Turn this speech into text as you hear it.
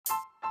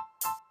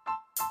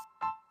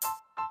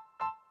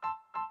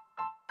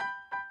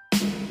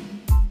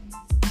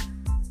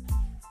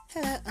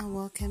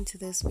welcome to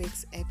this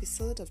week's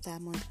episode of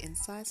Diamond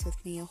Insights with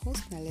me, your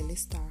host, Nalili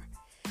Star.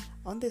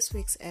 On this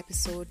week's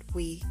episode,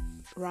 we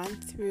ran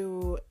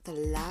through the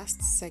last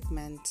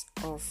segment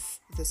of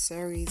the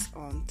series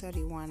on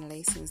 31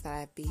 lessons that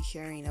I've been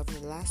sharing over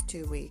the last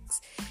 2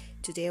 weeks.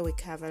 Today we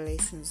cover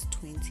lessons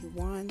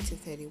 21 to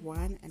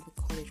 31 and we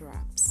call it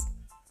wraps.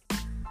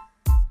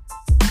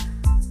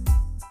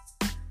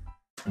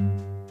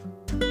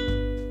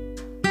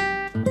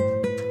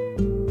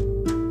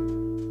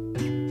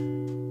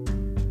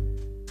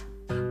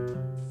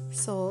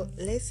 So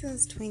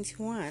lessons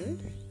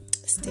 21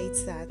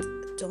 states that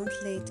don't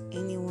let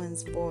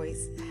anyone's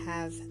voice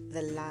have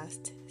the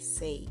last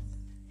say.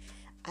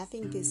 I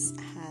think this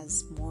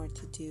has more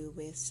to do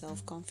with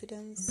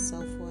self-confidence,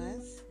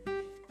 self-worth,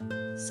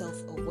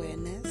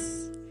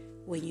 self-awareness.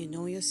 When you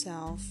know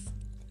yourself,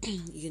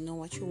 you know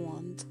what you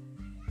want,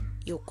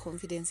 your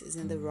confidence is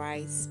in the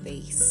right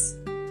space.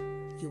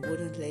 You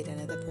wouldn't let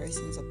another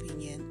person's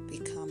opinion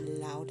become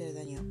louder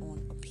than your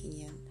own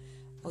opinion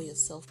or your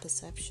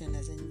self-perception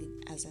as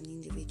an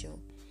individual.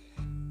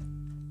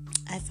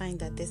 I find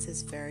that this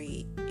is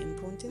very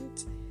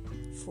important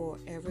for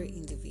every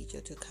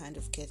individual to kind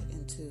of get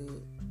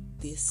into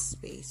this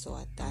space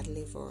or at that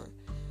level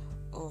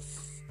of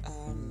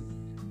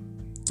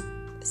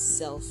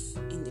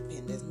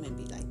self-independence,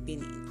 maybe like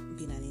being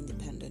an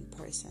independent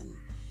person,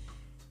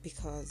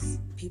 because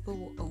people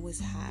will always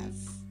have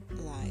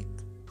like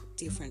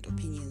different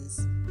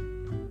opinions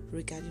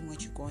regarding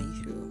what you're going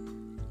through.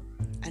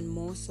 And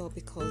more so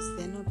because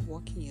they're not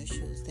walking your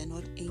shoes, they're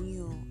not in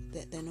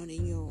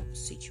your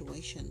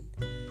situation.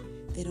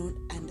 They don't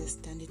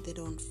understand it, they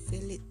don't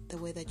feel it the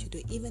way that you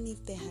do. Even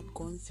if they had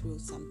gone through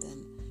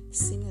something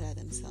similar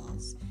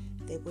themselves,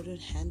 they wouldn't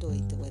handle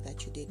it the way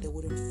that you did. They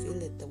wouldn't feel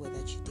it the way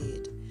that you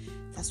did.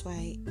 That's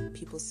why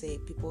people say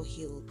people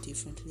heal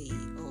differently,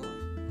 or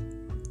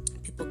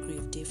people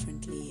grieve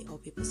differently, or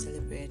people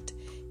celebrate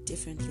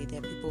differently. There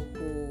are people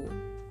who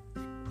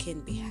can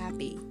be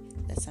happy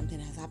that something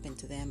has happened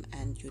to them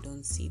and you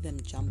don't see them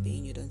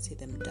jumping, you don't see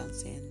them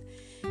dancing.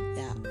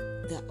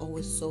 They're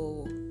always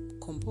so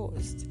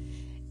composed.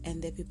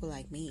 And there are people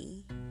like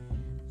me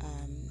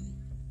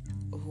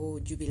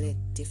who jubilate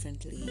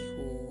differently,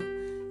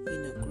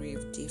 who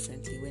grieve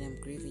differently. When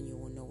I'm grieving, you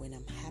will know. When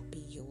I'm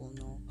happy, you will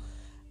know.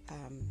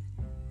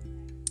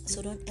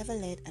 So don't ever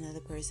let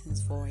another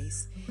person's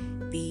voice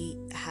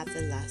have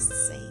the last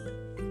say.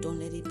 Don't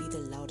let it be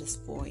the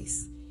loudest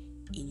voice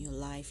in your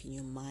life, in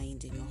your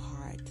mind, in your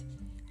heart.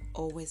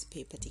 Always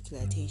pay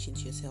particular attention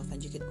to yourself,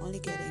 and you can only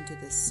get into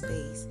this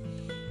space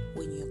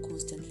when you're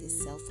constantly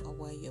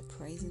self-aware, you're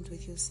present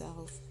with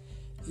yourself,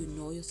 you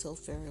know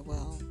yourself very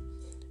well,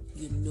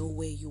 you know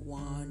where you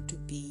want to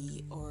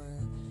be, or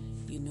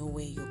you know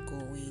where you're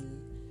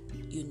going,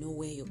 you know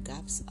where your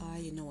gaps are,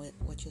 you know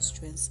what your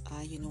strengths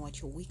are, you know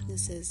what your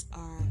weaknesses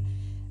are.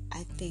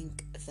 I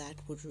think that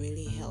would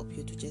really help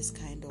you to just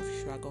kind of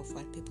shrug off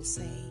what people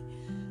say.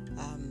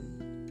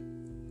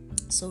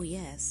 So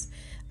yes,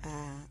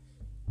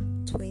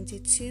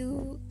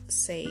 22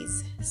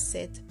 says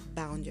set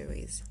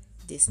boundaries,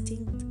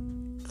 distinct,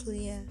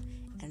 clear,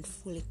 and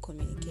fully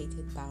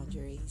communicated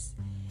boundaries.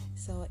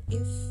 So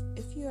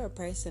if you're a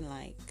person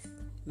like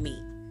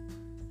me,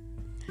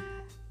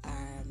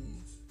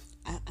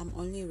 I'm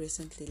only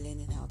recently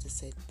learning how to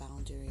set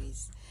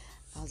boundaries.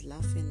 I was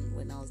laughing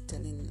when I was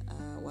telling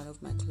one of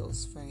my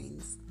close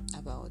friends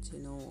about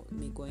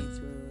me going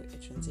through a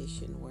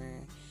transition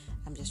where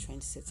I'm just trying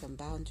to set some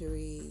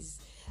boundaries,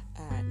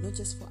 not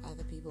just for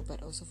other people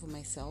but also for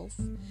myself,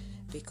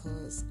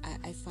 because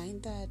I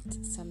find that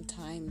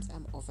sometimes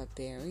I'm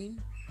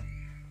overbearing.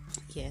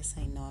 Yes,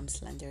 I know I'm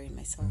slandering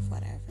myself,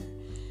 whatever.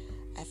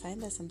 I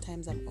find that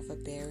sometimes I'm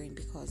overbearing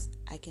because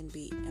I can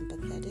be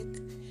empathetic.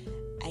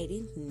 I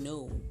didn't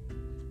know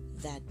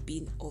that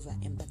being over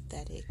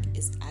empathetic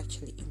is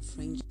actually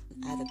infringing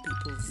other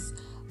people's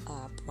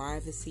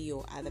privacy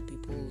or other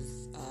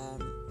people's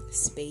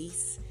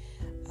space.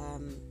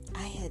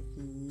 I had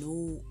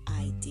no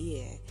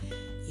idea.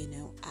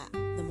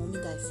 The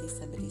moment I see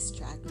somebody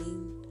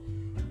struggling,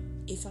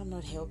 if I'm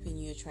not helping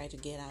you try to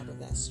get out of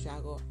that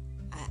struggle,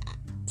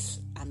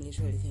 I'm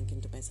literally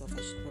thinking to myself,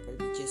 I should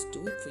probably just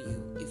do it for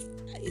you. If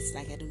it's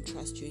like I don't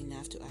trust you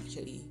enough to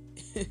actually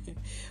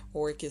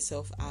work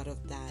yourself out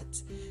of that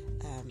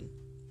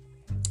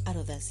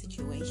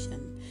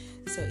situation.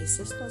 So it's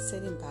just not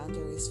setting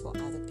boundaries for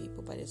other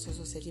people, but it's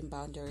also setting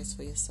boundaries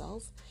for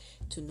yourself,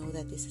 to know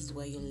that this is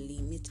where your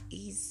limit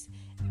is,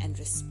 and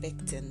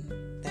respecting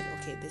that,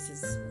 okay, this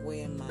is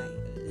where my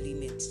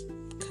limit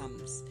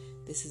comes.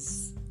 This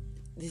is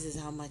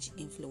how much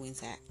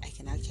influence I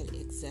can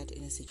actually exert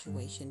in a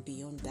situation.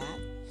 Beyond that,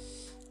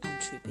 I'm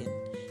tripping.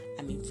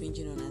 I'm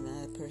infringing on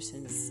another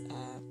person's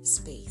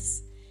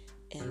space,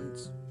 and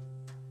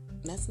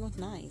that's not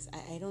nice.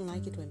 I don't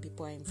like it when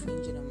people are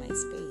infringing on my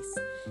space.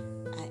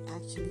 I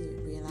actually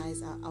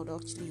realize I would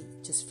actually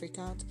just freak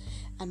out,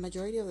 and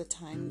majority of the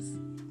times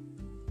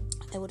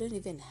I wouldn't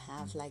even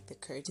have like the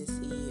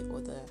courtesy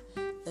or the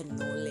the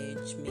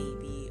knowledge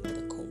maybe or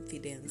the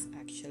confidence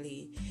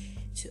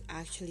to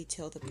actually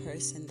tell the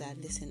person that,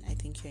 listen, I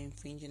think you're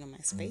infringing on my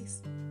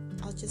space,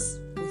 I'll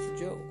just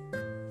withdraw.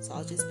 So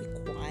I'll just be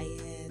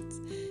quiet.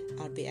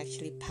 I'll be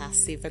actually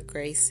passive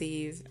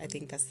aggressive. I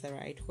think that's the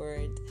right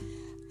word.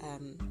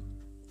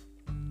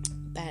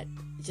 But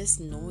just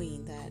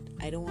knowing that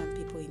I don't want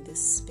people in this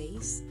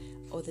space,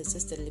 or there's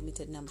just a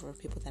limited number of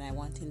people that I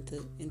want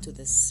into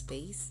this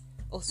space,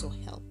 also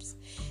helps.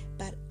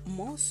 But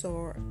more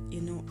so,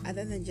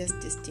 other than just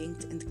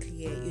distinct and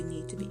clear, you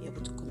need to be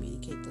able to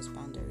communicate those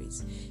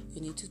boundaries.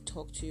 You need to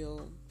talk to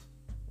your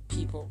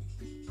people.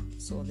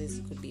 So this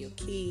could be your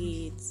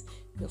kids,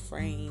 your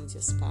friends,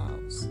 your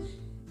spouse,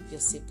 your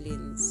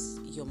siblings,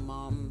 your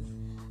mom.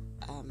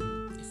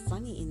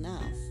 Funny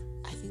enough,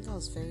 I think I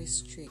was very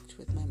strict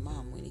with my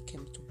mom when it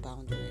came to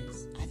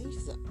boundaries. I think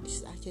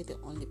she's actually the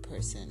only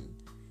person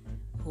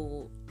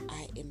who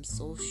I am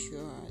so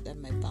sure that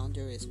my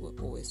boundaries were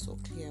always so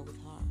clear with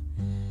her,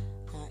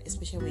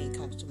 especially when it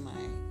comes to my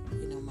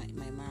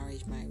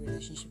marriage, my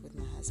relationship with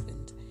my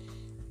husband.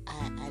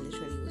 I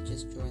literally would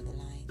just draw the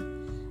line.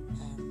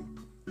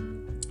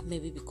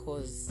 Maybe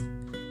because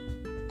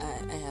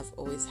I have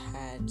always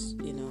had,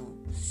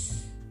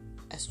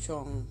 a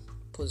strong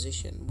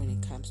position when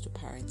it comes to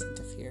parents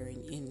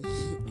interfering in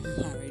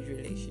marriage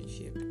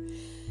relationship.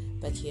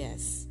 But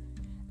yes,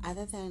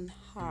 other than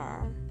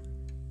her,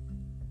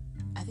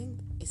 I think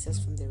it's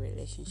just from the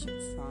relationship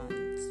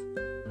front.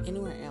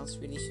 Anywhere else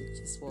really should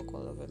just walk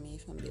all over me,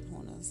 if I'm being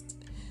honest.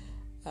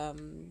 I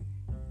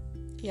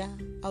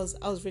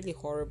was really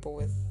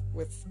horrible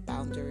with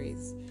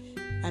boundaries.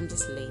 I'm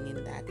just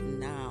learning that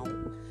now,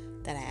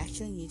 that I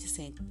actually need to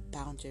set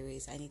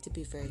boundaries. I need to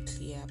be very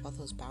clear about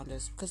those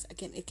boundaries, because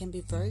again, it can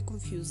be very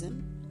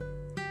confusing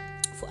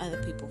for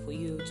other people, for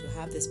you to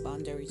have this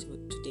boundary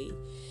today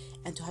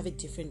and to have a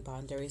different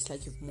boundary. It's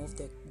like you've moved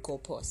the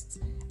goalposts.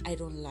 I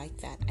don't like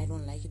that. I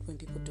don't like it when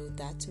people do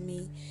that to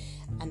me,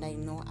 and I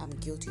know I'm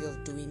guilty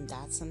of doing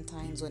that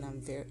sometimes when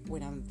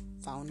I'm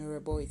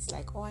vulnerable. It's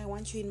like, oh, I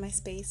want you in my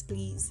space,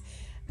 please.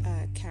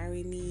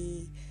 Carry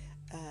me,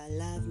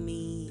 love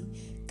me,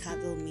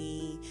 cuddle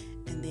me.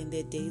 And then there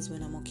are days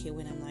when I'm okay,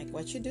 when I'm like,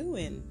 what you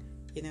doing?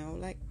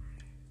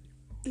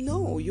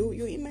 No,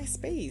 you're in my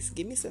space.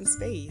 Give me some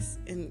space.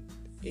 And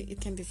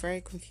it can be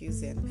very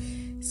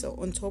confusing. So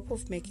on top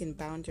of making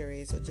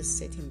boundaries, or just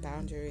setting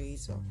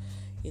boundaries, or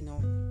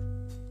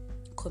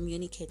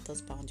communicate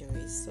those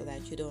boundaries so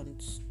that you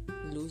don't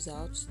lose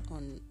out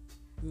on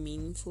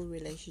meaningful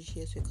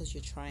relationships because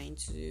you're trying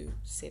to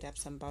set up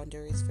some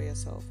boundaries for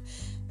yourself,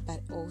 but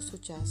also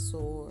just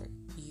so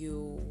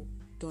you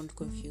don't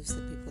confuse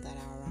the people that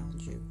are around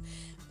you.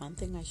 One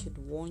thing I should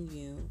warn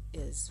you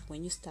is,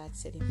 when you start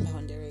setting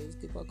boundaries,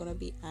 people are going to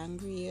be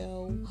angry.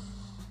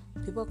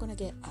 People are going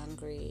to get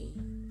angry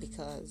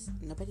because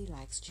nobody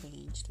likes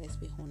change. Let's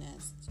be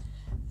honest.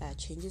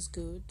 Change is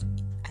good,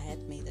 I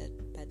admit it,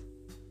 but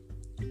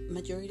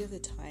majority of the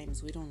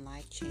times we don't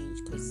like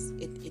change because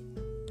it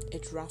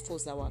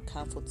ruffles our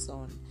comfort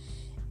zone,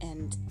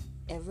 and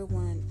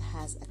everyone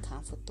has a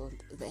comfort zone.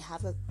 They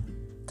have a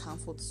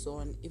comfort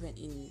zone even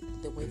in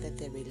the way that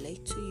they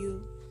relate to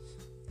you.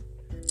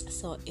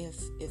 So if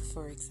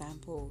for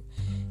example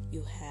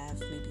you have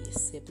maybe a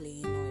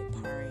sibling or a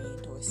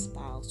parent or a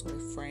spouse or a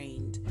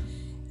friend,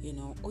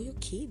 or your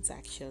kids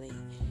actually,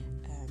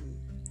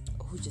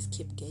 who just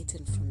keep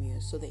getting from you,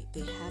 so they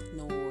have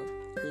no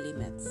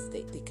limits,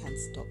 they can't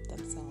stop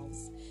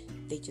themselves,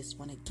 they just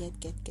want to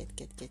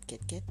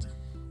get.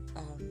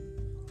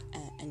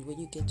 And when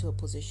you get to a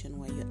position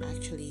where you're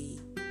actually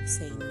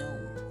saying no,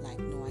 like,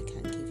 no, I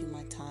can't give you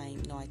my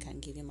time, no, I can't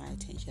give you my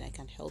attention, I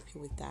can't help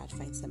you with that,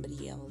 find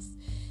somebody else.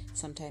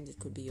 Sometimes it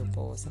could be your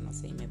boss. I'm not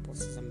saying my boss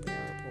is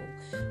unbearable,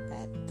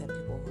 but there are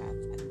people who have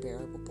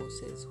unbearable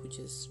bosses who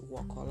just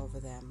walk all over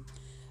them,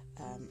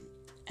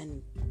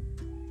 and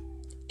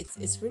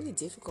it's really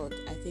difficult,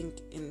 I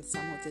think, in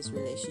some of these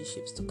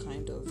relationships to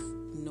kind of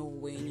know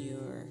when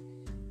you're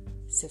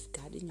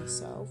safeguarding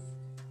yourself,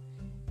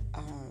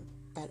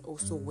 but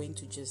also when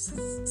to just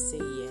say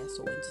yes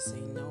or when to say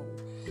no.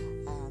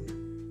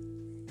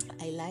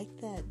 I like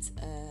that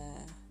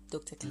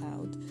Dr.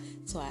 Cloud.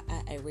 So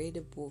I read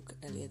a book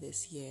earlier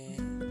this year,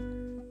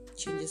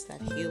 Changes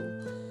That Heal.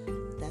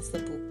 That's the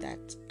book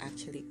that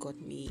actually got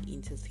me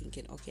into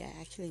thinking, okay, I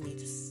actually need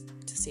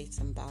to set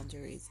some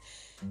boundaries.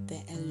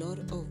 There are a lot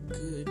of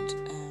good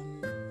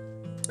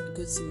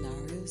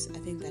scenarios, I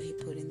think, that he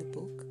put in the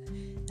book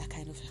that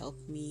kind of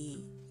helped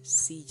me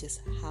see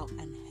just how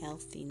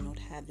unhealthy not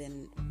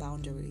having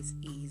boundaries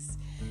is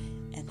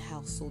and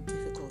how so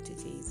difficult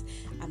it is.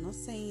 I'm not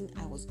saying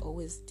I was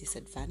always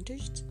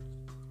disadvantaged.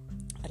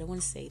 I don't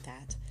want to say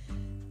that.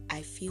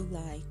 I feel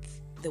like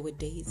there were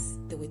days,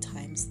 there were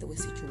times, there were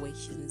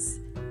situations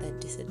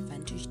that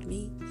disadvantaged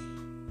me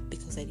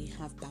because I didn't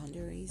have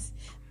boundaries.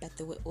 But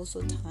there were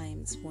also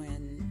times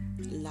when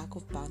lack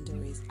of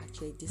boundaries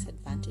actually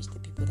disadvantaged the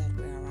people that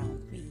were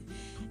around me.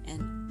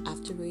 And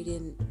after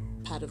reading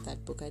part of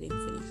that book, I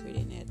didn't finish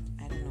reading it.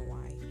 I don't know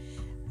why.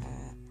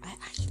 I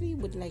actually honestly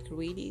would like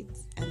read it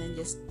and then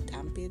just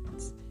dump it.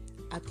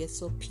 I'd get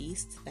so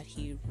pissed that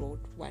he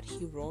wrote what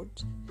he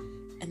wrote,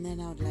 and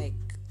then I would like,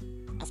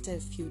 after a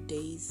few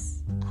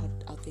days,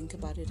 I'll think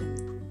about it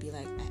and be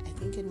like, I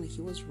think anyway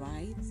he was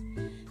right.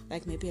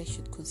 Like maybe I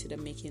should consider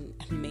making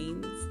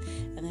amends.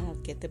 And then I'll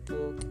get the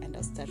book and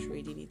I'll start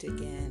reading it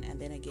again. And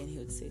then again he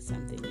would say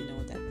something,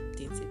 that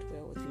didn't sit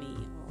well with me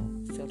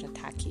or felt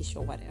attackish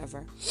or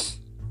whatever.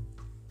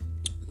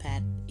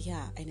 But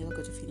yeah, I never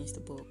got to finish the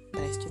book,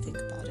 but I still think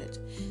about it.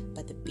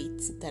 But the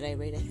bits that I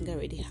read, I think I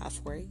read it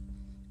halfway,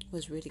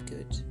 was really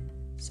good.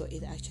 So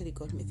it actually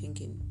got me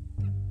thinking.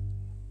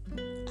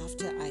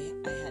 After I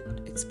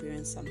had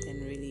experienced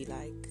something really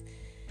like,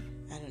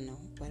 I don't know,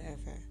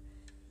 whatever,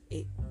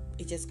 it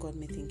just got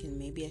me thinking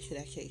maybe I should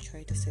actually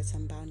try to set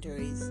some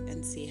boundaries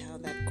and see how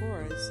that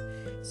goes.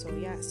 So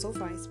yeah, so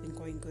far it's been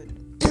going good.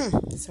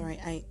 Sorry,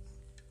 I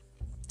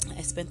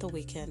spent the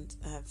weekend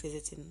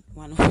visiting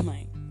one of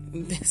my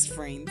best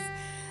friends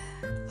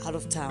out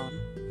of town.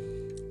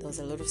 There was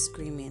a lot of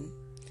screaming,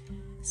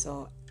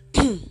 so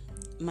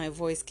my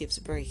voice keeps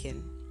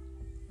breaking.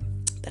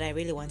 But I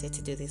really wanted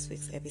to do this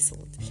week's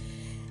episode.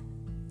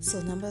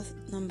 So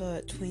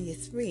number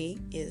 23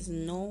 is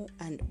know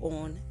and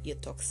own your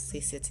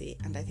toxicity.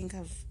 And I think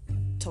I've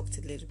talked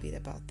a little bit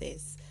about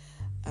this.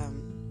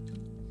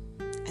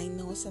 I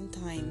know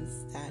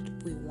sometimes that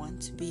we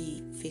want to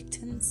be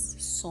victims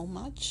so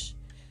much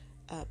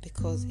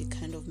because it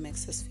kind of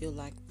makes us feel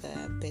like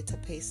the better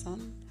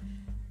person.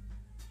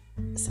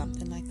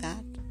 Something like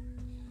that.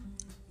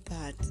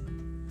 But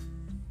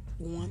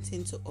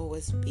wanting to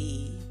always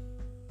be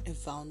a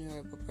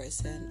vulnerable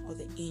person or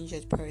the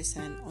injured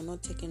person, or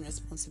not taking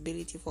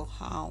responsibility for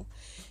how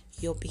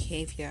your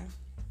behavior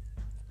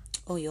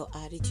or your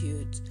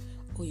attitude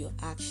or your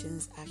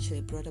actions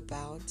actually brought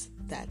about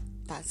that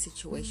bad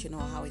situation,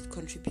 or how it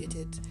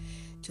contributed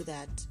to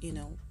that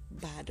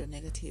bad or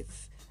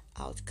negative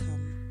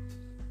outcome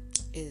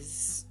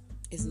is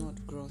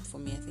not growth for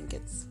me. I think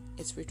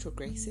it's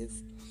retrogressive.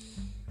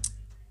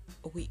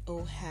 We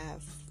all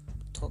have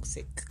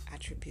toxic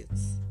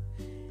attributes.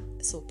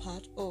 So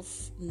part of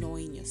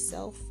knowing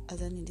yourself as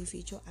an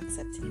individual,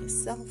 accepting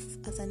yourself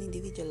as an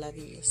individual,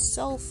 loving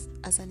yourself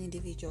as an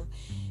individual,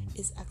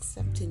 is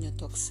accepting your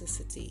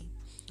toxicity.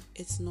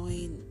 It's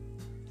knowing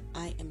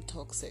I am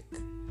toxic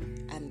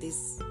and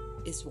this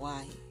is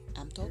why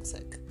I'm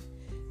toxic.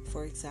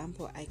 For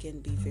example, I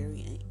can be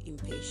very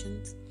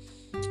impatient.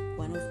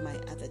 One of my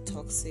other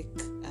toxic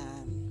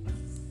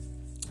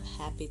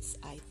habits,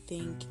 I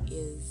think,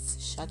 is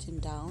shutting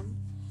down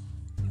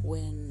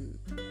when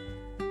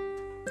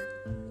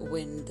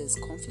there's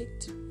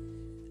conflict.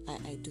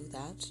 I do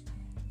that.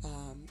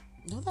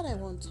 Not that I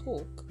won't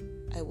talk,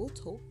 I will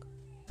talk,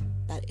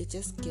 but it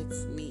just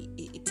gets me,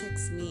 it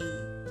takes me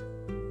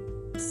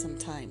some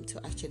time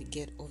to actually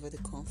get over the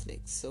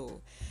conflict.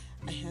 So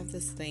I have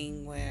this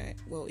thing where,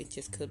 well, it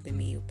just could be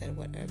me, but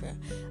whatever.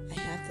 I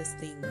have this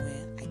thing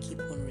where I keep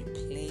on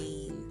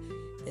replaying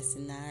the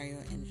scenario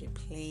and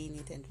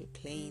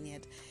replaying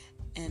it,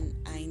 and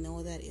I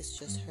know that it's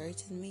just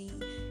hurting me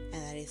and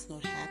that it's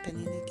not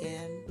happening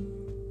again,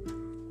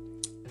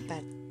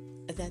 but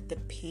that the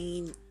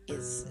pain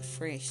is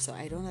fresh, so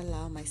I don't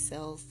allow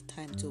myself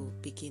time to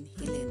begin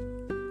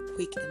healing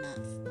quick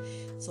enough.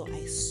 So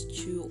I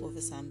stew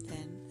over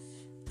something.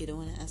 You don't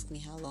want to ask me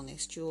how long I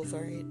stew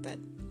over it, but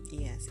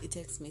yes, it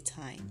takes me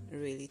time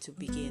really to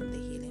begin the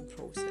healing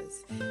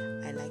process.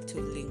 I like to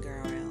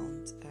linger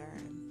around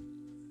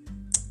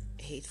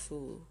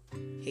hateful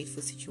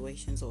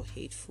situations or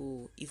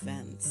hateful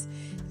events.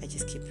 I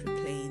just keep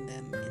replaying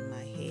them in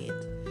my head,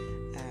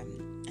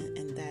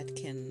 and that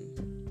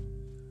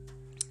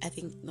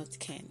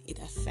it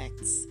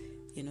affects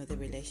the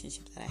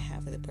relationship that I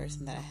have with the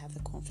person that I have the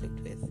conflict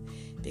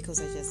with, because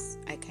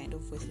I kind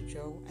of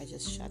withdraw. I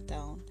just shut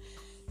down.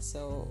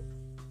 So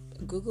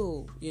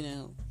Google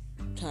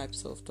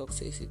types of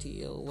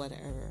toxicity or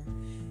whatever,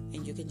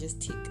 and you can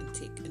just tick.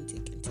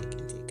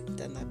 I've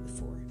done that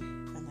before.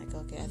 I'm like,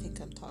 okay, I think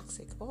I'm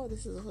toxic. Oh,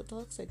 this is a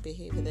toxic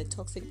behavior. The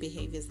toxic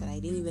behaviors that I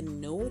didn't even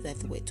know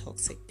that were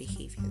toxic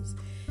behaviors,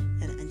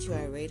 and until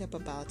I read up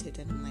about it,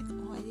 and I'm like,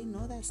 oh, I didn't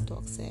know that's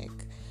toxic.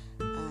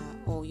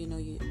 Or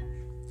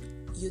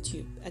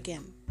YouTube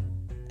again.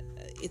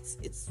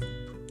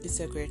 It's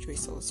a great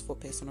resource for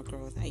personal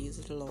growth. I use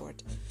it a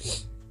lot.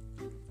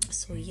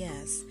 So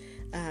yes,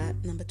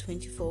 number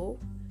 24,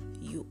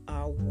 you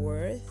are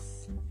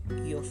worth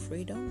your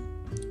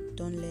freedom.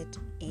 Don't let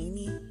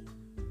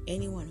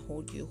anyone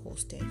hold you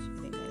hostage.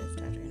 I think I left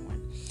that in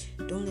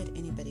one. Don't let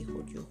anybody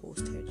hold you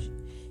hostage.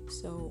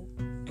 So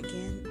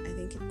again, I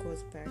think it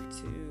goes back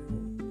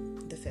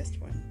to the first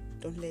one.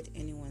 Don't let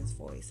anyone's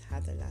voice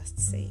have the last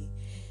say.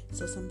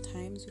 So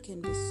sometimes we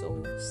can be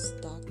so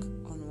stuck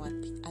on what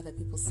other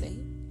people say.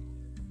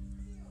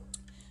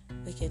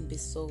 We can be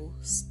so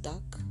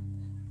stuck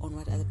on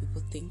what other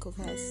people think of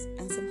us,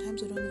 and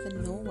sometimes we don't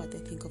even know what they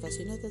think of us.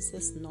 There's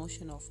this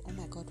notion of, oh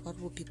my God, what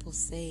will people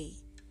say?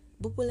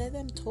 But we'll let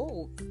them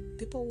talk.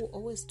 People will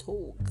always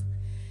talk.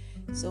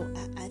 So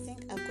I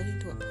think I've gotten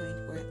to a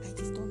point where I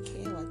just don't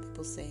care what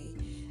people say.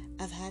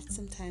 I've had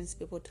sometimes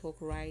people talk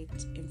right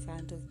in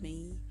front of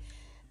me.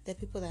 There are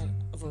people that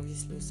I've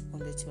obviously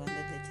responded to, and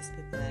then there are just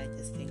people that I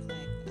just think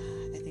like,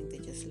 I think they're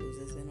just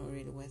losers. They're not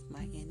really worth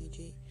my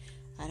energy.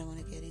 I don't want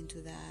to get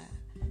into that.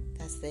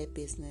 That's their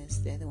business.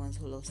 They're the ones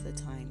who lost their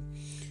time.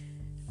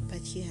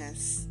 But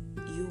yes,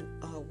 you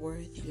are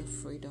worth your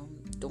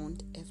freedom.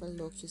 Don't ever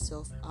lock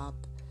yourself up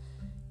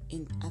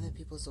in other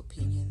people's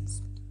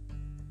opinions.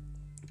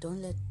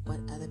 Don't let what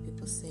other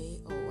people say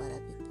or what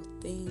other people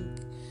think,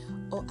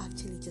 or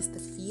actually just the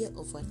fear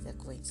of what they're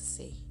going to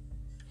say,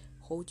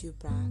 hold you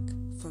back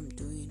from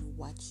doing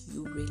what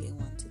you really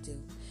want to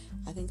do.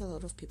 I think a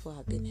lot of people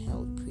have been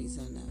held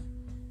prisoner,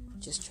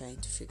 just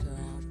trying to figure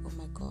out, oh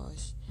my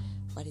gosh,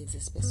 what is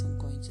this person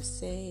going to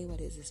say?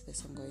 What is this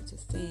person going to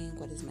think?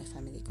 What is my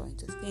family going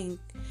to think?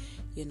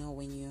 You know,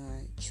 when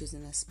you're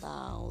choosing a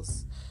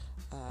spouse,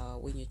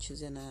 when you're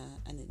choosing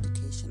an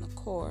educational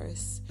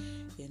course,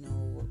 you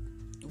know,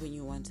 when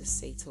you want to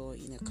settle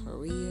in a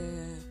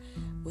career,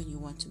 when you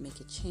want to make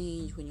a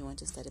change, when you want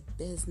to start a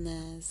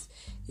business,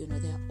 you know,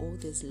 there are all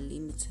these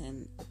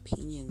limiting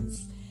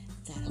opinions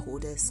that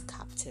hold us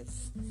captive.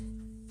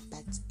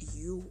 But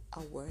you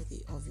are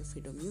worthy of your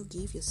freedom. You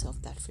give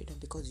yourself that freedom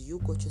because you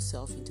got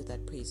yourself into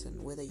that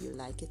prison, whether you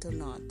like it or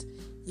not.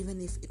 Even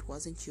if it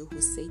wasn't you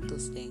who said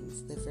those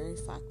things, the very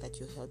fact that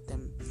you held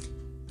them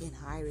in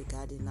high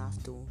regard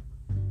enough to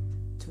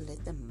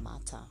let them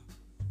matter,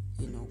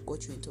 you know,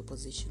 got you into a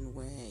position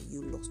where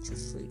you lost your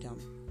freedom.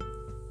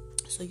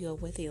 So you are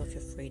worthy of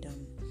your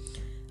freedom.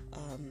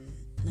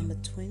 Number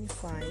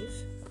 25.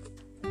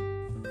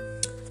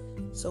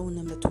 So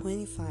number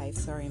 25,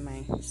 sorry,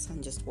 my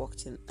son just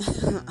walked in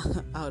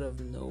out of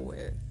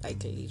nowhere,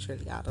 like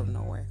literally out of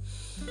nowhere.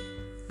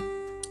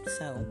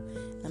 So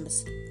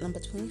number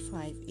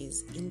 25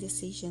 is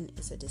indecision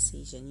is a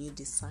decision. You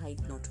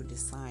decide not to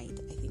decide.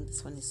 I think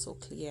this one is so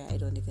clear. I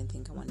don't even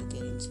think I want to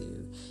get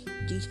into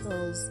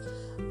details.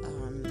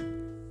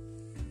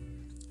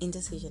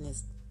 Indecision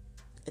is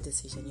a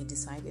decision. You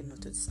decided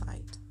not to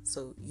decide.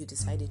 So you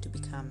decided to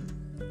become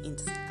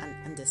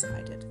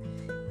undecided.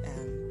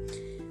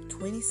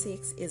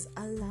 26 is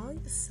allow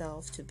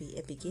yourself to be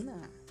a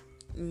beginner.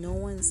 No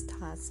one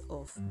starts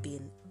off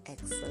being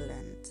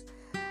excellent.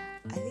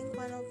 I think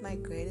one of my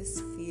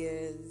greatest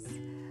fears,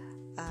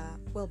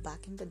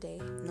 back in the day,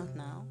 not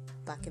now,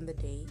 back in the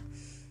day,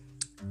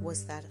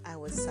 was that I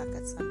would suck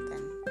at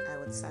something. I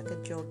would suck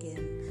at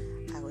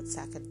jogging, I would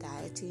suck at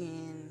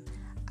dieting,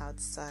 I would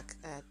suck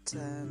at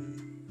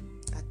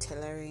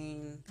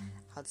tailoring,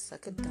 I would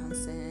suck at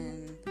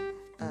dancing.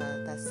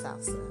 That's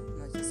salsa,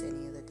 not just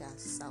any other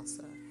dance,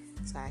 salsa.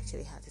 So I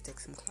actually had to take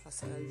some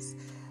classes.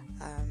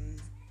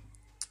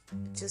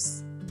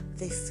 Just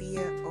the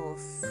fear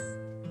of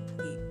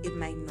it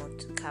might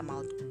not come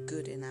out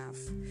good enough.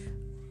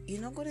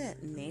 You're not gonna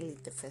nail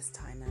it the first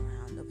time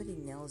around. Nobody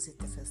nails it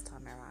the first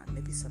time around.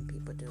 Maybe some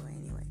people do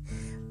anyway.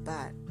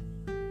 But,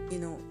 you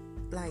know,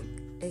 like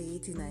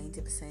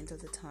 80-90%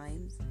 of the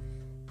times,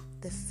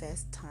 the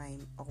first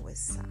time always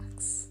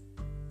sucks.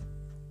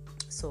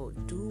 So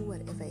do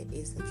whatever it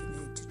is that you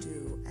need to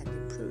do and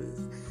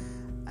improve.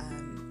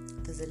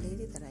 There's a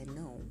lady that I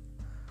know.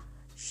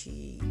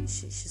 She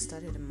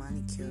started a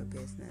manicure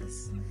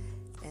business,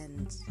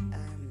 and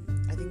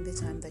I think the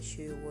time that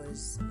she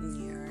was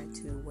near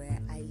to where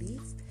I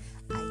live,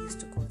 I used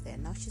to go there.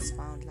 Now she's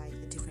found like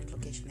a different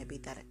location, a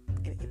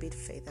bit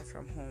further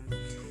from home,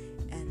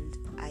 and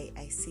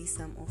I see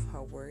some of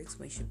her works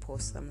when she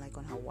posts them, like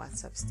on her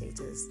WhatsApp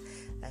status,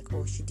 like,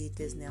 oh, she did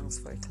these nails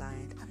for a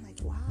client. I'm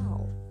like,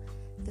 wow,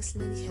 this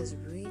lady has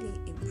really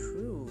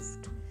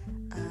improved.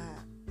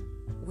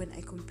 When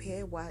I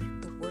compare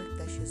the work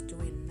that she's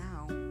doing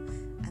now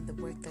and the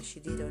work that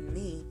she did on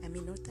me, I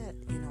mean, not that,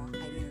 you know,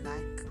 I didn't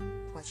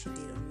like what she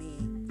did on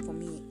me. For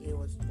me, it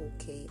was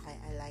okay.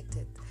 I liked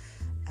it.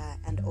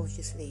 And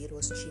obviously, it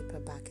was cheaper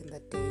back in the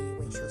day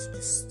when she was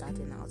just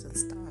starting out and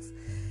stuff.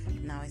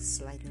 Now it's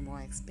slightly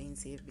more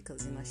expensive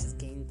because, you know, she's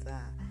gained the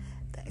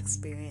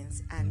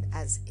experience, and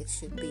as it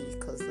should be,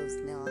 because those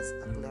nails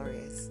are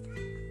glorious.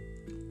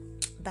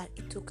 But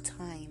it took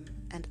time,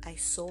 and I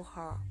saw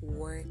her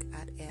work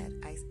at it.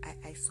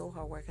 I saw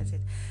her work at it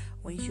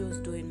when she was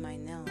doing my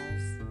nails.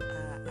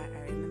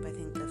 I remember, I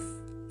think the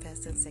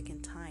first and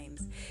second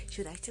times,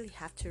 she would actually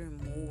have to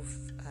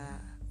remove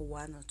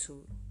one or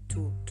two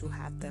to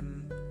have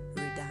them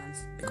redone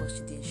because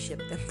she didn't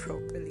shape them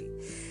properly.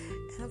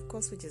 And of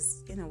course, we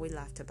just, you know, we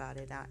laughed about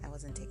it. I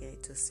wasn't taking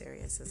it too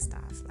serious and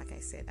stuff. Like I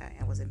said,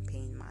 I wasn't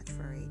paying much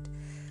for it.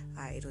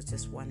 It was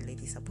just one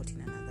lady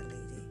supporting another lady.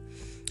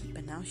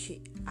 But now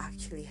she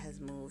actually has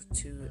moved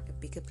to a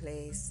bigger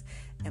place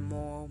and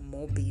more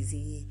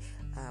busy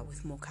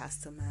with more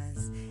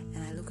customers. And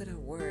I look at her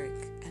work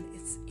and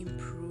it's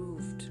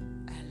improved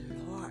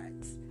a lot.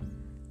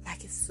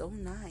 Like, it's so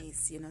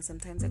nice. You know,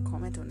 sometimes I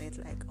comment on it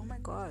like, oh my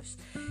gosh,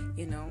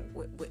 you know,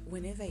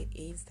 whenever it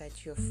is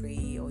that you're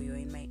free or you're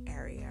in my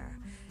area,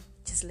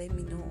 just let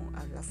me know.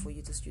 I'd love for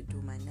you to still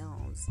do my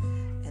nails,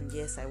 and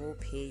yes, I will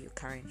pay you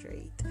current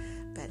rate.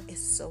 But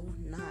it's so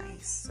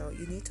nice. So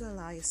you need to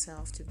allow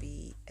yourself to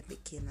be a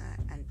beginner,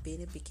 and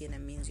being a beginner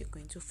means you're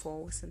going to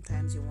fall.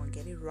 Sometimes you won't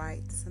get it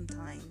right.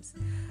 Sometimes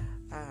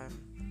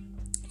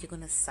you're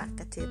gonna suck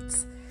at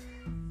it.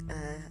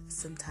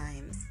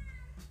 Sometimes,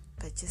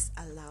 but just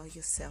allow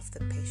yourself the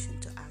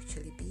patience to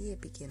actually be a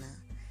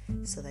beginner,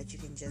 so that you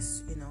can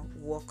just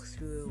walk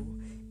through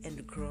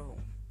and grow.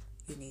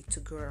 You need to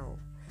grow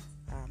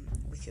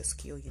with your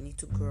skill. You need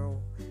to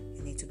grow.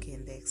 You need to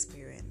gain the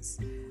experience.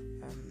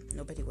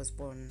 Nobody was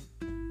born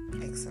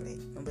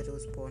excellent. Nobody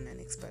was born an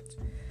expert.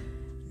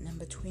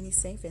 Number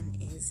 27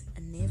 is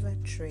never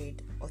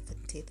trade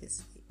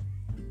authenticity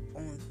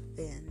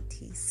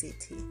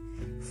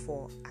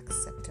for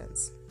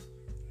acceptance.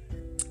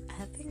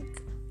 I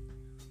think,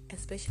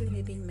 especially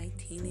maybe in my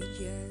teenage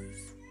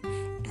years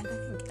and I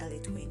think early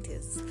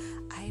 20s,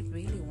 I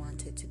really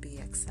wanted to be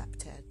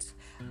accepted.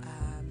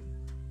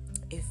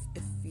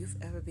 If you've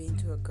ever been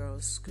to a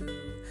girls' school, or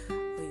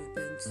you've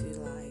been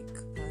to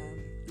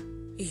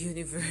a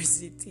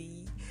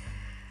university,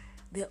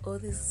 there are all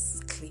these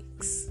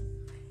cliques,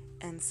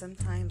 and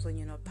sometimes when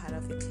you're not part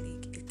of the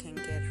clique, it can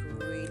get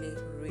really,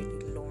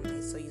 really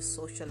lonely. So you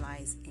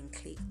socialize in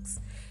cliques.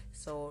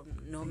 So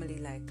normally,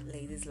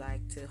 ladies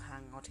like to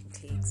hang out in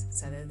cliques,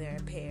 so that they're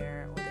a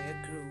pair or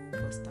they're a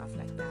group or stuff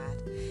like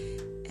that.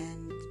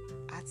 And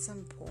at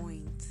some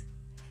point,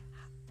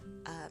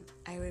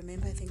 I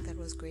remember, I think that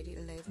was grade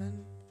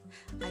 11.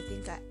 I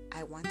think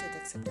I wanted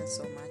acceptance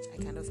so much, I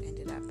kind of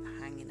ended up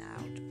hanging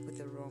out with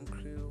the wrong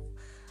crew.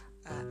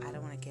 I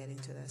don't want to get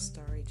into that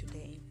story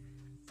today.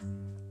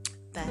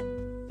 But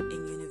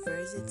in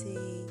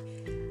university,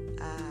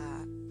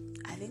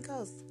 I think I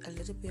was a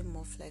little bit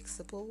more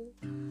flexible.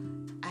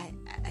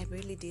 I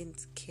really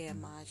didn't care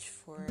much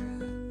for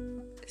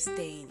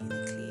staying in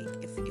a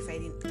clique. If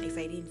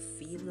I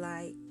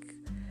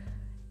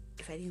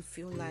didn't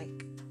feel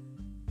like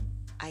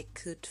I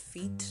could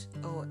fit,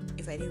 or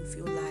if I didn't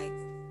feel like,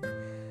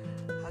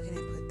 how can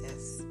I put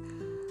this?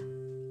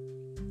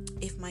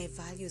 If my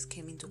values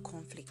came into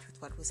conflict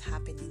with what was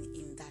happening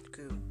in that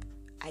group,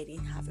 I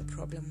didn't have a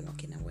problem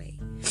walking away.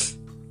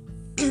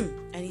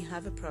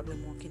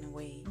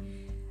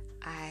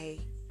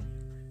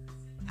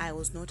 I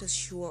was not as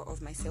sure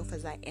of myself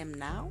as I am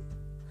now,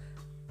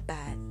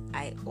 but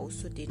I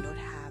also did not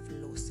have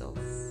low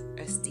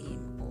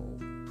self-esteem or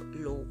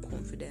low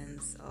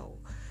confidence or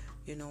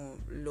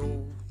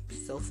low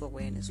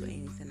self-awareness or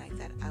anything like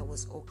that. I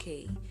was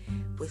okay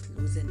with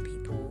losing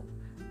people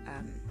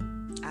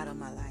out of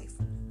my life.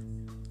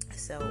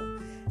 So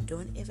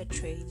don't ever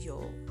trade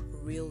your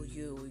real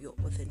you, your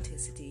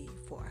authenticity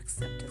for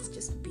acceptance.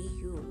 Just be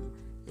you.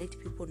 Let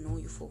people know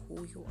you for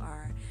who you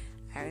are.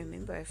 I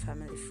remember a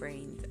family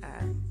friend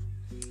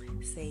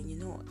saying,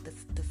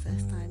 the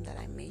first time that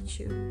I met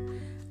you,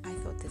 I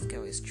thought this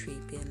girl is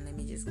tripping. Let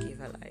me just give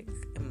her like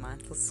a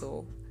month or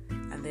so,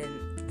 and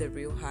then the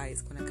real high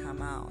is gonna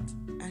come out.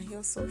 And he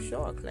was so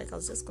shocked. Like, I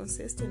was just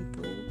consistent,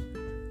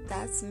 boo.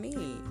 That's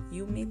me.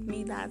 You meet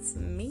me, that's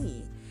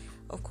me.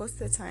 Of course,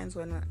 there are times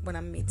when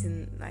I'm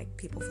meeting like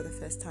people for the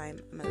first time,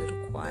 I'm a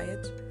little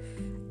quiet.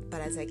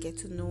 But as I get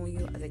to know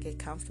you, as I get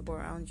comfortable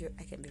around you,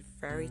 I can be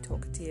very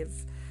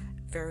talkative,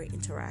 very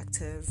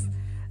interactive.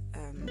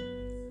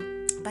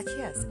 But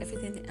yes,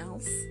 everything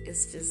else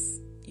is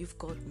just, you've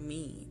got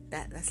me.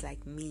 That's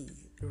like me,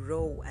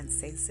 raw,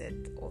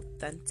 uncensored,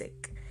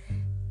 authentic.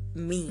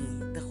 Me,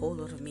 the whole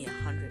lot of me,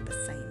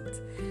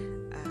 100%.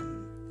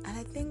 And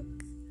I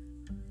think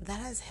that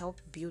has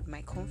helped build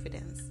my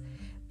confidence,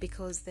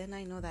 because then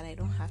I know that I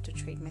don't have to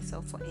trade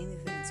myself for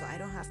anything. So I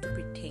don't have to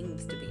pretend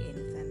to be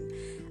anything.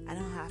 I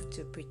don't have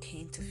to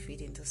pretend to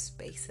fit into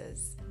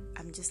spaces.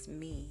 I'm just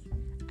me.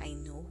 I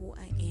know who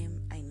I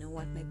am. I know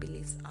what my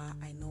beliefs are.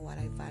 I know what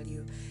I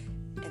value,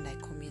 and I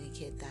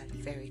communicate that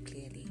very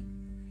clearly.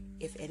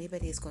 If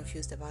anybody is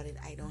confused about it,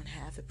 I don't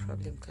have a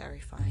problem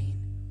clarifying,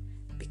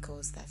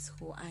 because that's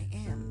who I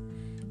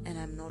am, and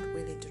I'm not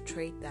willing to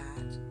trade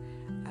that.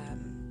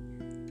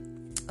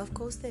 Of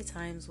course, there are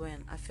times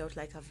when I felt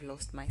like I've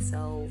lost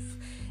myself,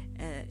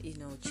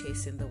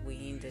 chasing the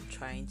wind and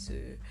trying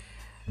to,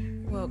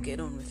 get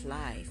on with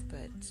life.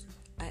 But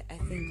I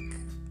think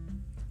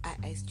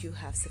I still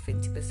have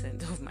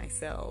 70% of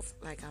myself.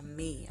 Like, I'm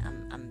me.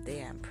 I'm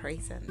there. I'm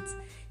present.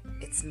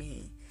 It's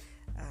me.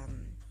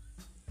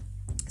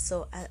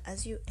 So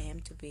as you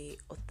aim to be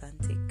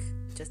authentic,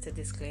 just a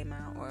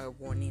disclaimer or a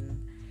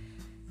warning,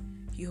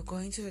 you're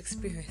going to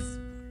experience,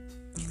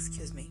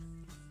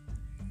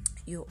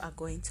 you are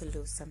going to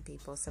lose some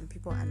people. Some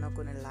people are not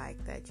going to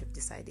like that you've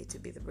decided to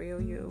be the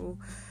real you.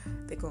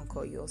 They're going to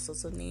call you all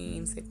sorts of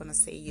names. They're going to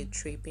say you're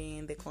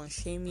tripping. They're going to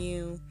shame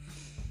you.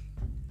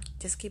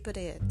 Just keep it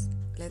at.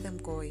 Let them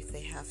go if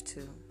they have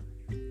to.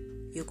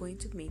 You're going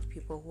to meet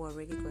people who are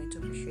really going to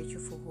appreciate you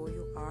for who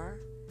you are,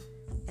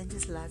 and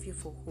just love you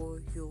for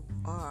who you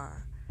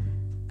are.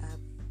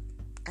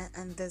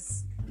 And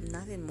there's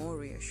nothing more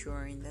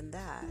reassuring than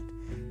that,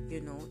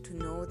 to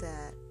know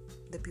that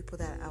the people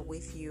that are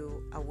with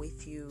you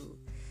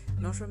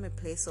not from a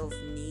place of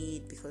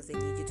need because they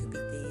need you to be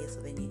this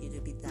or they need you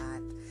to be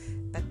that,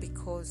 but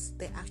because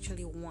they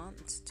actually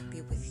want to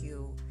be with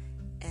you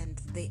and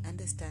they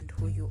understand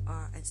who you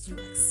are and still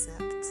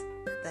accept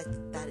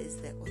that is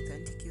the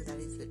authentic you, that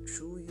is the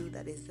true you,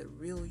 that is the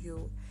real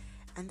you,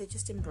 and they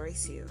just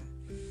embrace you.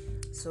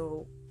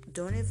 So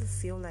don't ever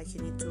feel like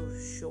you need to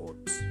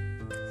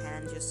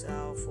shorthand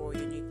yourself or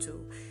you need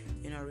to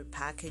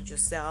repackage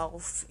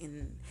yourself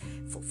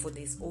for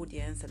this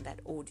audience and that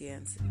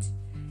audience.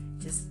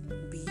 Just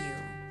be you,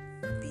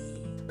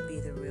 be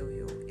the real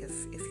you.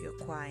 If you're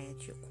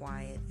quiet, you're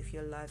quiet. If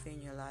you're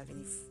loving, you're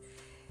loving.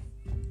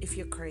 If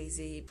you're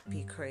crazy,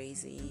 be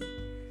crazy.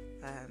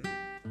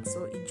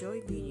 So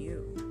enjoy being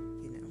you.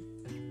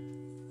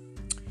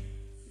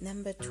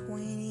 Number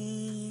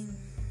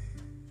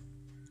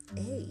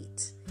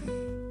 28.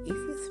 If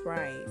you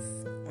thrive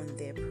on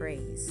their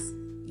praise,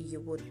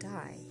 you will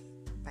die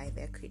by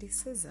their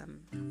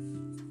criticism.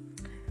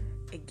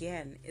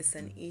 Again, it's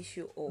an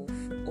issue of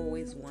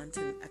always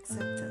wanting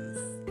acceptance.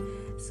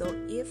 So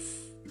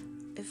if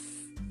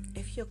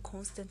you're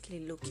constantly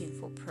looking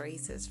for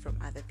praises from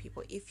other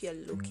people, if you're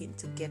looking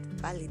to get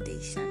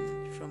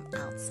validation from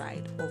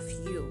outside of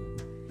you,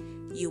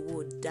 you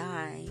will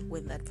die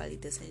when that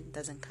validation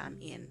doesn't come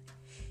in.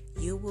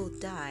 You will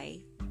die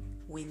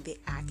when they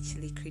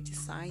actually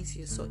criticize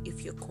you. So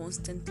if you're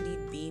constantly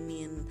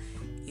beaming,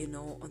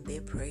 on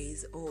their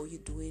praise, oh, you're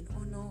doing,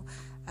 oh no,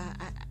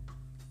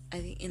 I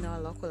think in our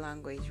local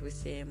language we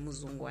say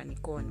muzungwani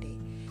konde,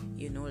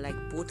 like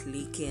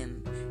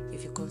bootlicking.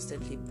 If you're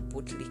constantly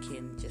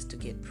bootlicking just to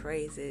get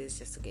praises,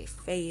 just to get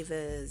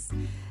favors,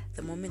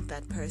 the moment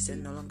that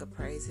person no longer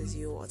praises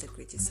you or they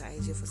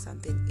criticize you for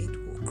something, it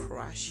will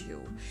crush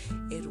you.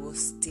 It will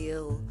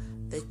steal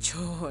the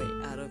joy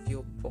out of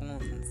your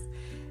bones.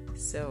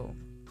 So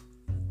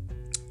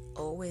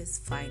always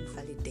find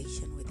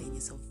validation within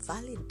yourself.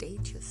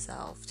 Validate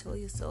yourself. Tell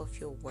yourself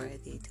you're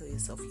worthy. Tell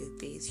yourself you're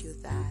this, you're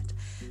that.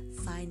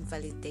 Find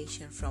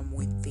validation from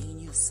within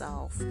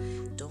yourself.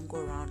 Don't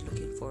go around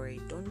looking for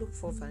it. Don't look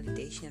for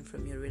validation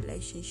from your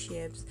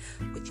relationships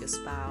with your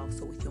spouse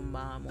or with your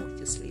mom or with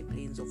your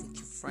siblings or with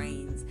your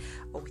friends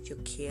or with your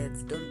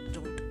kids. Don't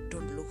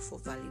look for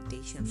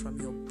validation from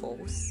your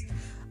boss.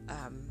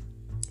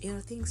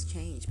 Things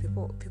change.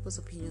 People's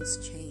opinions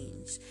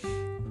change.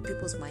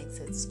 People's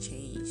mindsets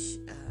change.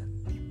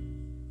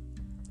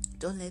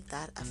 Don't let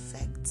that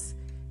affect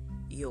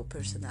your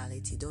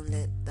personality. Don't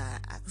let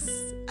that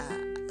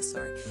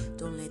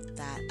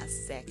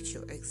affect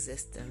your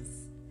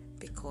existence,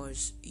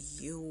 because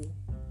you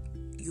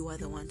are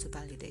the one to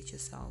validate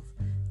yourself.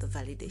 The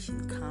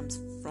validation comes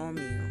from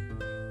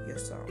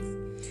yourself.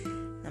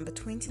 Number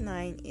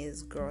 29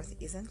 is growth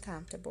isn't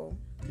comfortable.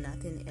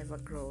 Nothing ever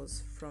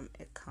grows from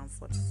a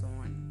comfort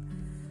zone.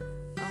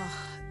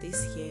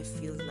 This year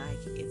feels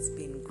like it's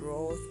been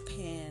growth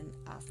pain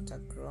after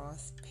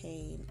growth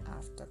pain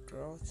after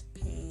growth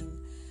pain.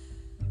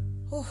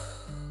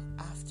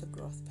 After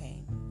growth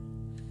pain.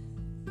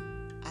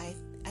 I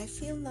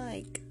feel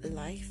like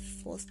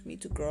life forced me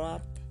to grow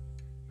up.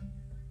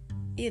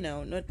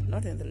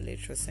 Not in the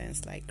literal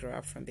sense, like grow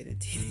up from being a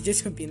teenager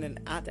to being an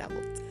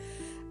adult.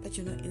 But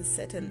in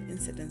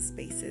certain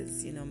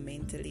spaces,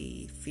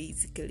 mentally,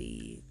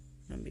 physically,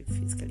 maybe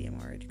physically I'm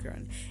already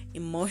grown,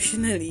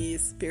 emotionally,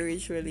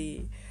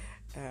 spiritually,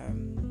 I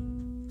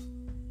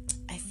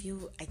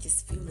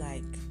just feel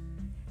like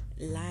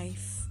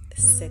life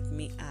set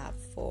me up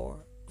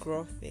for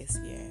growth this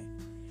year.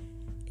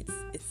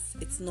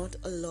 It's not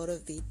a lot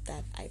of it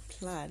that I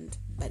planned,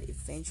 but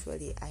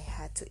eventually I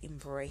had to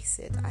embrace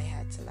it. I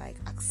had to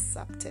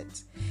accept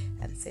it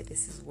and say,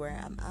 this is where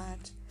I'm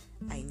at.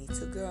 I need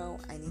to grow.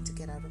 I need to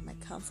get out of my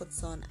comfort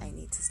zone. I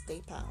need to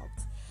step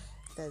out.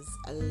 There's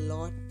a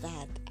lot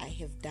that I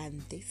have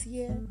done this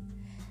year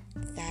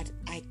that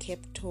I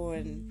kept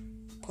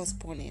on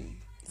postponing.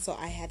 So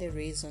I had a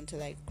reason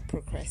to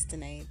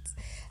procrastinate.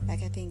 I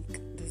think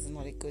this is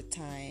not a good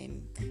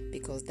time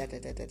because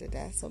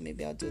so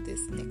maybe I'll do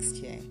this next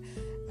year.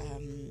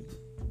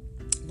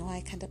 No,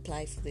 I can't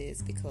apply for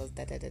this because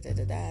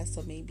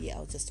so maybe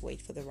I'll just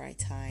wait for the right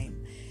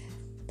time.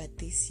 But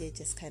this year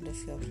just kind of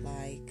felt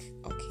like,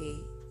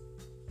 okay,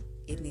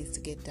 it needs to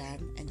get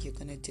done and you're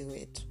gonna do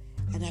it.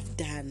 And I've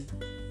done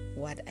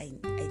what I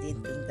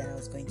didn't think that I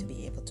was going to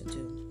be able to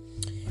do.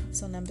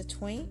 So number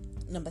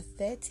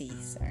 30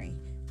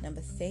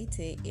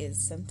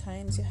 is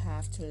sometimes you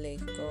have to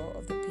let go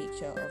of the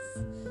picture of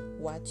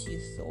what you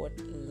thought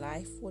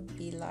life would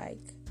be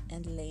like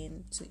and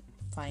learn to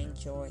find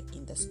joy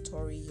in the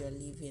story you're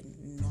living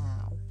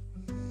now.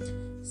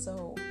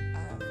 So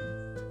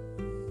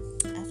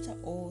after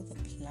all the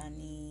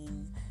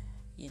planning,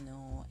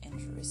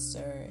 and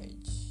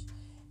research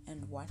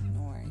and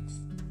whatnot,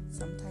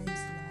 sometimes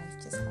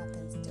life just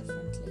happens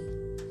differently.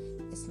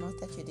 It's not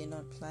that you did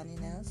not plan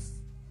enough.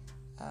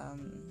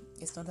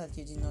 It's not that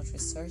you did not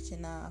research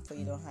enough or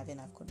you don't have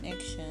enough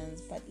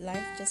connections, but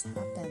life just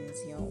happens,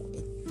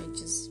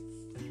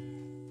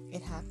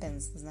 it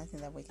happens. There's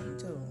nothing that we can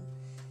do.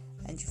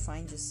 and you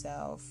find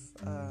yourself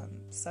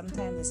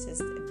sometimes it's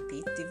just a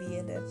bit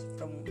deviated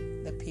from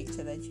the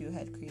picture that you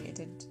had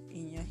created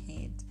in your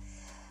head.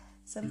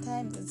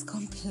 Sometimes it's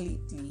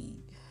completely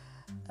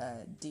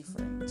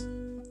different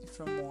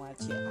from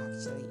what you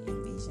actually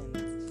envisioned.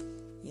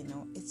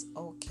 It's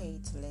okay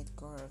to let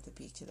go of the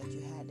picture that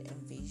you had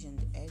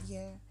envisioned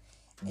earlier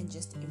and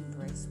just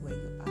embrace where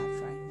you are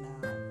right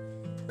now.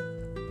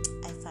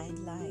 I find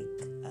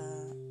like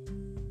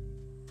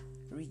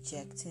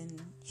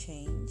rejecting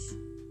change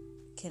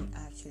can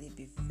actually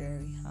be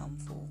very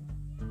harmful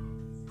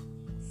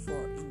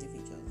for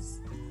individuals.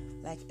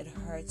 Like, it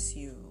hurts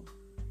you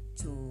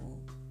to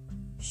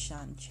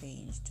shun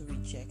change, to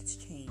reject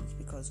change,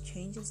 because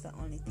change is the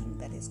only thing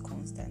that is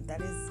constant.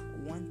 That is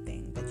one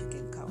thing that you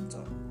can count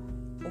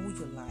on all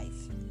your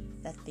life,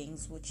 that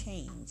things will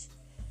change.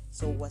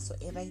 So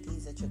whatsoever it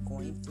is that you're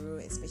going through,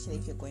 especially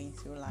if you're going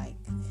through like,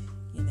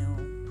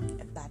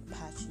 a bad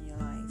patch in your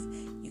life,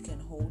 you can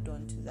hold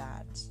on to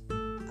that,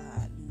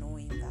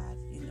 knowing that,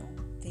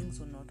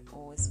 things will not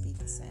always be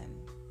the same.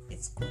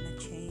 It's gonna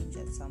change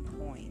at some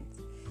point,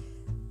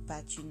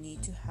 but you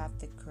need to have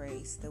the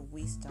grace, the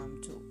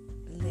wisdom to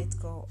let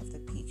go of the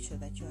picture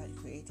that you had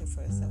created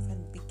for yourself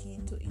and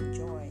begin to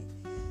enjoy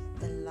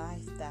the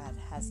life that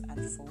has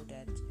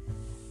unfolded.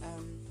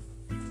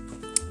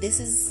 This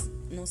is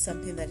not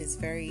something that is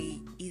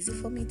very easy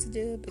for me to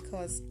do,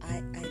 because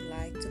I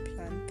like to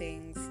plan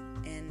things,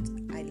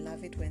 and I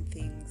love it when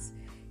things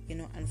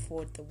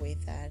unfold the way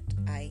that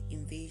I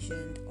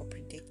envisioned or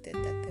predicted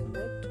that they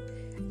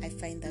would. I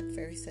find that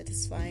very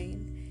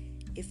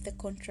satisfying. If the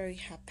contrary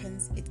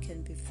happens, it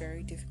can be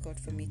very difficult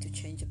for me to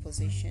change a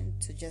position,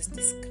 to just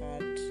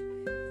discard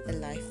the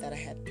life that I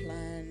had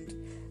planned,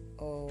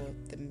 or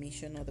the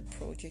mission or the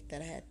project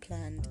that I had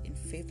planned, in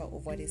favor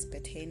of what is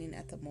pertaining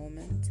at the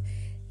moment.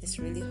 It's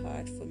really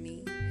hard for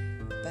me.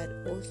 But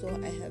also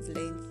I have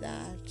learned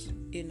that,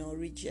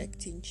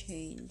 rejecting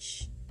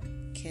change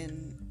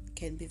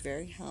can be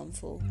very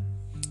harmful.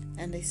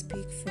 And I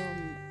speak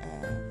from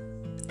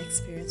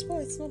experience. Well,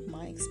 it's not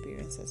my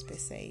experiences per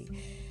se,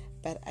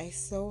 but I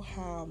saw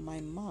how my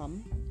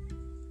mom,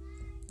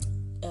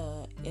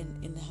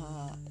 in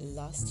her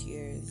last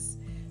years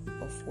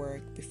of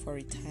work before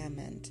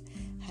retirement,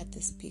 had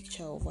this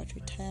picture of what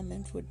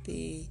retirement would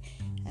be,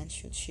 and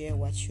should share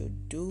what she'll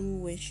do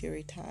when she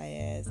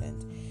retires.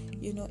 And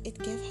it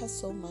gave her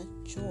so much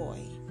joy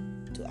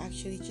to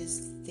actually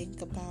just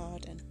think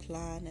about and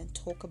plan and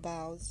talk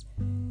about.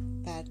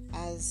 But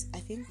as I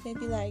think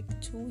maybe like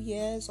 2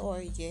 years or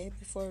a year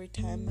before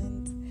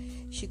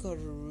retirement, she got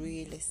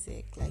really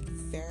sick, like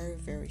very,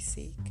 very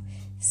sick.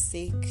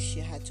 She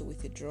had to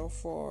withdraw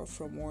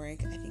from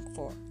work, I think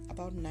for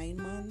about 9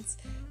 months.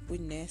 We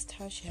nursed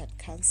her. She had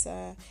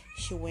cancer.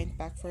 She went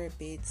back for a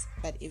bit,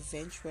 but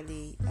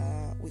eventually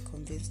we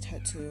convinced her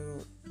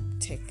to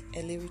take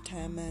early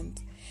retirement.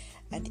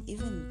 And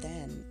even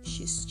then,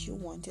 she still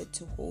wanted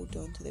to hold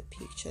on to the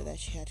picture that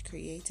she had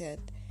created,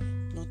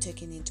 not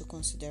taking into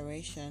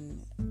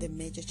consideration the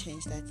major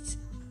change that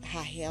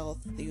her health,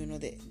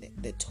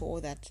 the toll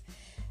that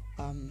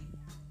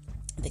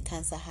the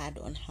cancer had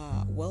on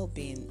her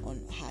well-being,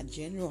 on her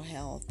general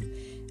health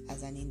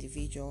as an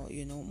individual,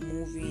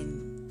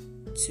 moving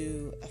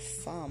to a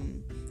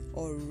farm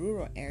or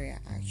rural area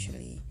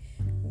actually,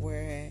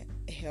 where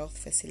health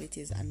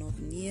facilities are not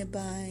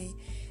nearby,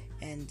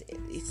 and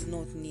it's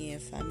not near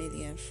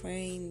family and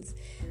friends.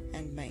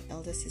 And my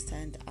elder sister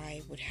and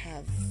I would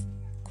have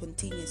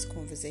continuous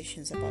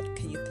conversations about,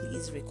 can you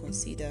please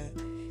reconsider,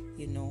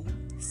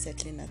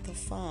 settling at the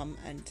farm,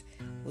 and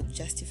would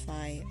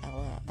justify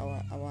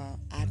our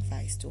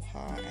advice to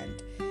her,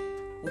 and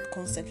would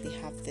constantly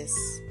have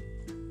this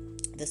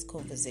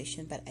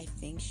conversation. But I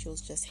think she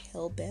was just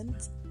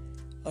hell-bent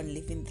on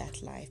living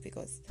that life,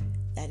 because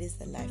that is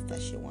the life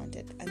that she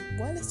wanted. And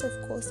whilst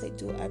of course I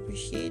do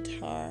appreciate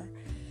her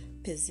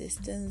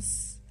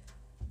persistence,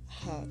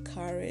 her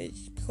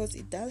courage, because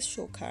it does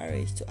show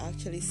courage to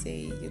actually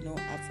say,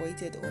 I've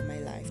waited all my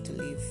life to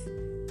live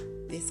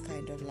this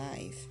kind of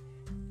life,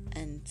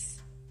 and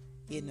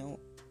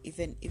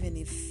even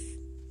if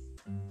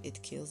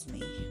it kills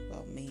me,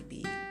 well,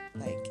 maybe,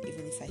 like,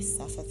 even if I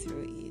suffer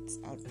through it,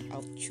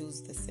 I'll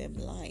choose the same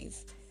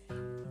life.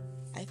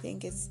 I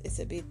think it's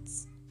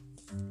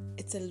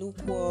a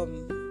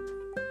lukewarm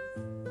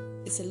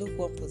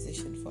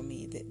position for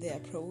me. There are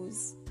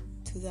pros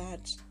to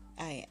that.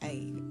 I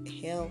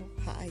hail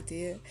her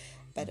idea,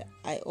 but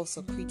I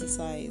also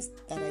criticize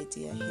that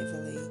idea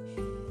heavily.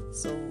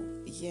 So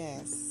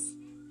yes,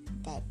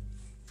 but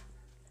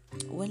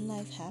when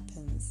life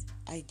happens,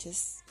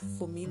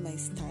 for me, my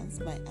stance,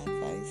 my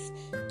advice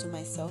to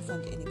myself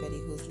and anybody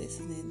who's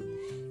listening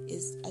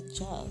is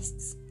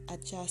adjust,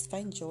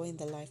 find joy in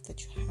the life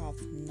that you have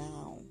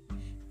now.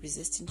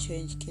 Resisting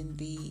change can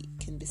be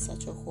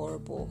such a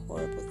horrible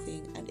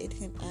thing, and it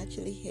can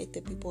actually hurt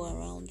the people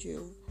around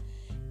you.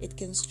 It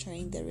can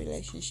strain the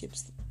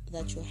relationships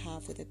that you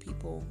have with the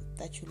people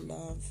that you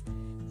love,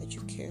 that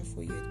you care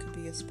for you. It could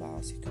be your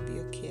spouse, it could be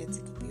your kids,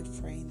 it could be your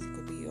friends, it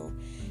could be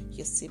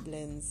your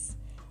siblings.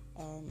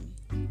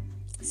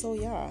 So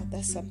yeah,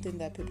 that's something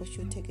that people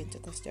should take into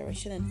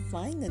consideration. And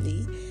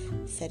finally,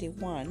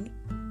 31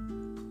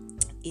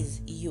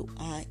 is you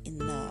are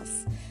enough.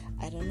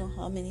 I don't know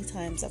how many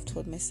times I've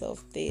told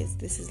myself this.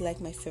 This is like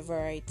my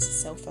favorite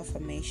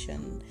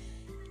self-affirmation.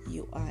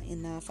 You are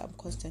enough. I'm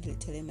constantly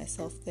telling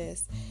myself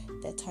this.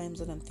 There are times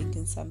when I'm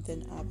thinking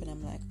something up and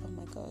I'm like, oh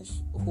my gosh,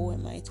 who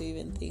am I to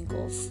even think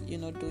of,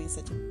 doing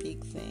such a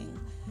big thing?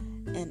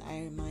 And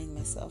I remind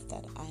myself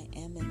that I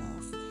am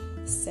enough.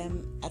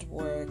 Same at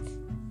work.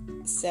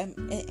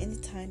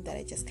 Anytime that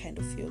I just kind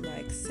of feel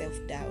like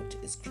self-doubt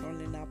is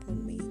crawling up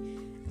on me,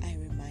 I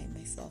remind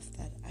myself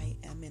that I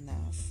am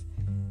enough.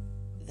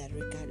 That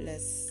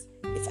regardless,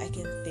 if I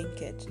can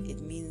think it,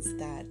 it means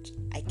that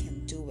I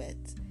can do it.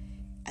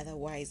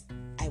 Otherwise,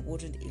 I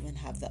wouldn't even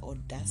have the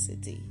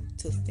audacity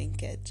to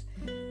think it.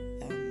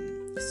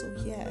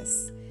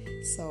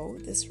 So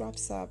this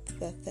wraps up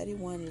the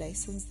 31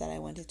 lessons that I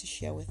wanted to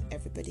share with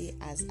everybody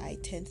as I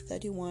turned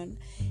 31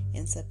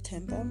 in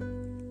September.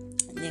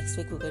 Next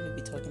week, we're going to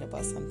be talking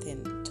about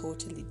something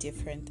totally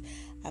different.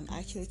 I'm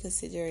actually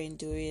considering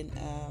doing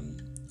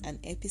an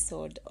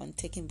episode on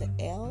taking the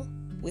L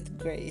with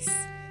grace.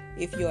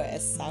 If you're a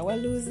sour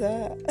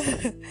loser,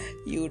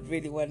 you would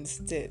really want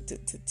to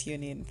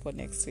tune in for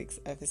next week's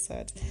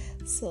episode.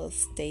 So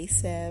stay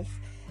safe,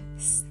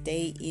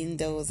 stay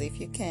indoors if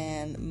you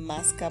can,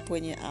 mask up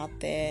when you're out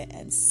there,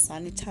 and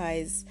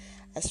sanitize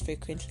as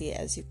frequently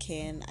as you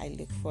can. I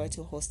look forward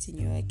to hosting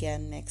you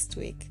again next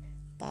week.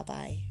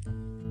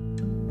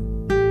 Bye-bye.